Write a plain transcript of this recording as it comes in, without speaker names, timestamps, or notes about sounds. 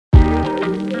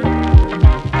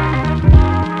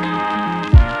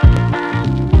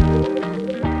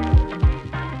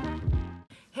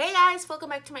welcome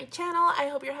back to my channel. I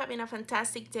hope you're having a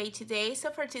fantastic day today. So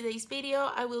for today's video,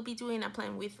 I will be doing a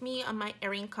plan with me on my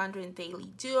Erin Condren Daily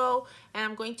Duo, and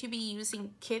I'm going to be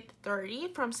using kit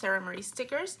 30 from Sara Marie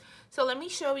Stickers. So let me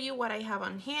show you what I have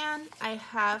on hand. I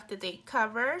have the date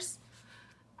covers,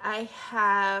 I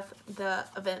have the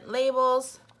event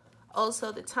labels,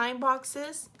 also the time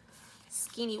boxes,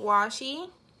 skinny washi,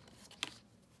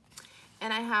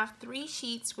 and I have 3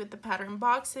 sheets with the pattern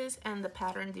boxes and the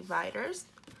pattern dividers.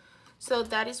 So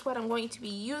that is what I'm going to be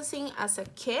using as a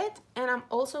kit, and I'm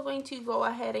also going to go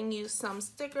ahead and use some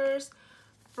stickers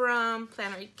from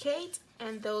Planner Kate,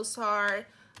 and those are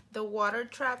the water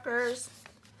trackers,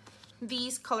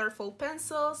 these colorful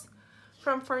pencils.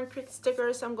 From Fern Creek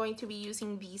Stickers, I'm going to be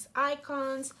using these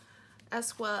icons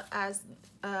as well as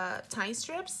time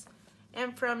strips.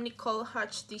 And from Nicole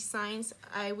Hutch Designs,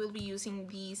 I will be using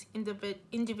these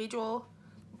individual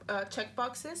check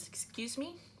boxes, excuse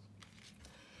me.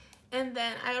 And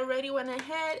then I already went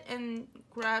ahead and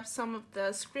grabbed some of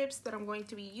the scripts that I'm going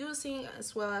to be using,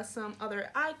 as well as some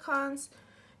other icons,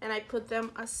 and I put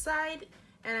them aside,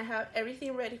 and I have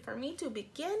everything ready for me to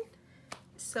begin.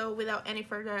 So without any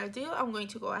further ado, I'm going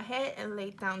to go ahead and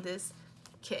lay down this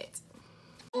kit.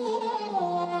 I'm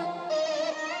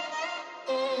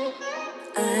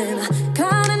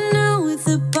kinda new with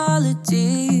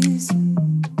apologies.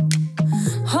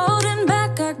 Holding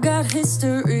back, I got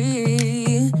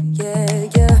history.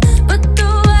 Yeah. But the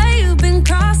way you've been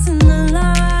crossing the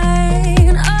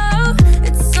line, oh,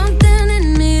 it's something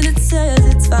in me that says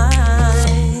it's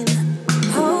fine.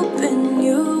 Hoping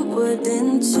you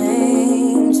wouldn't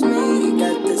change me.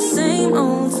 Got the same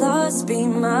old thoughts, be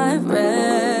my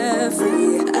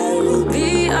referee. I will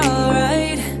be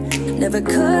alright. Never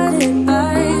cut it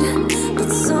right, but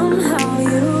somehow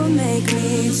you make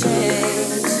me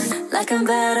change. Like I'm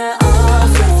better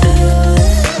off with you.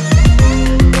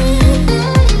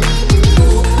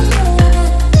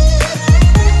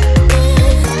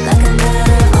 Like I'm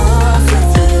better off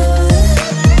with you.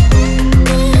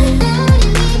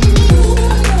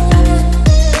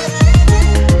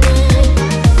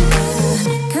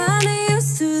 Kinda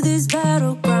used to these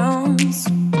battlegrounds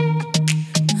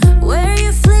where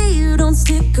you flee, you don't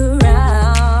stick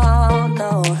around,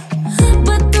 no.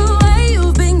 But the way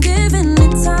you've been giving me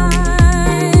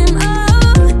time,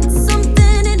 oh, it's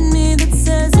something in me that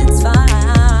says it's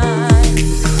fine.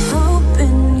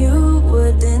 Hoping you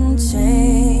wouldn't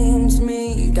change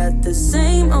me. You got the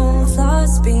same old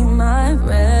thoughts, be my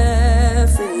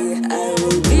referee. I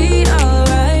will be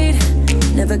alright,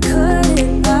 never cut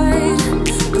it right,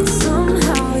 but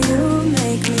somehow you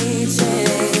make me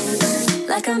change.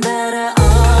 Like I'm better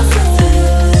off with you.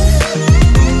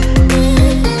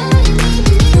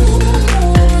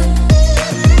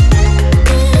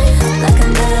 Like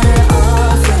I'm better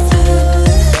off with you.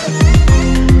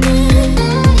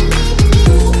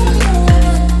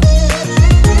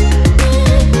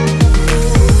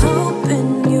 Hoping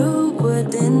you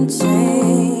wouldn't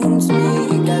change me.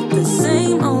 You got the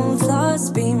same old thoughts,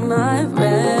 be my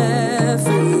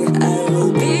referee. I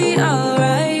will be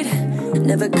alright,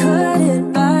 never cut it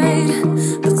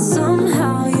right, but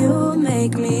somehow you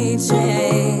make me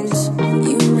change.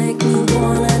 You make me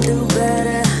wanna do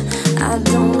better, I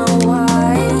don't know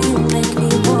why. You make me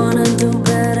wanna do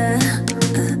better.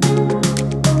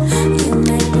 You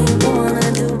make me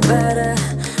wanna do better,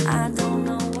 I don't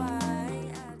know why.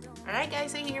 Alright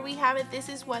guys, so here we have it. This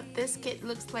is what this kit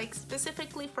looks like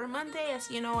specifically for Monday. As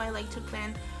you know, I like to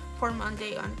plan for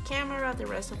Monday on camera. The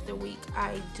rest of the week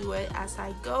I do it as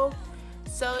I go.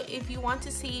 So if you want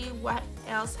to see what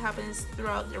else happens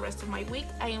throughout the rest of my week,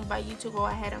 I invite you to go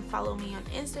ahead and follow me on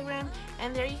Instagram,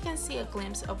 and there you can see a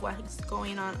glimpse of what's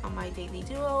going on my daily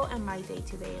duo and my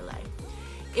day-to-day life.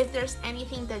 If there's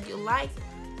anything that you like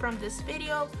from this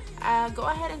video, go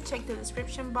ahead and check the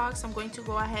description box. I'm going to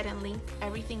go ahead and link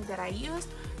everything that I used,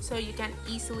 so you can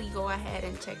easily go ahead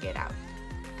and check it out.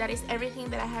 That is everything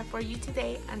that I have for you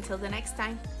today. Until the next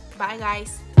time, bye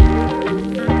guys.